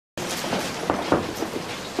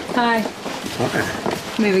Hi.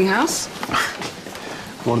 Hi. Moving house?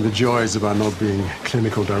 One of the joys about not being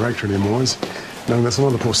clinical director anymore is knowing that some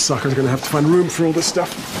other poor sucker's going to have to find room for all this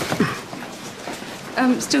stuff.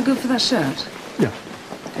 Still good for that shirt? Yeah.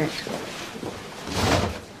 Great.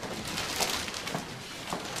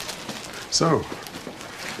 So,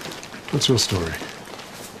 what's your story?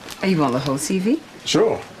 Oh, you want the whole CV?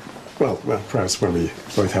 Sure. Well, perhaps when we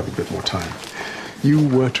both have a bit more time. You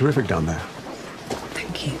were terrific down there.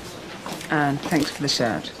 Thank you. And thanks for the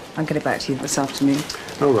shirt. I'll get it back to you this afternoon.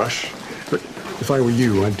 No rush. But if I were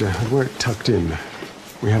you, I'd wear it tucked in.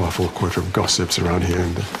 We have our full quota of gossips around here,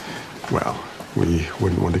 and, well, we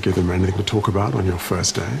wouldn't want to give them anything to talk about on your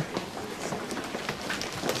first day.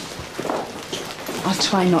 I'll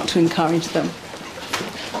try not to encourage them.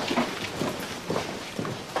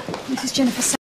 This is Jennifer.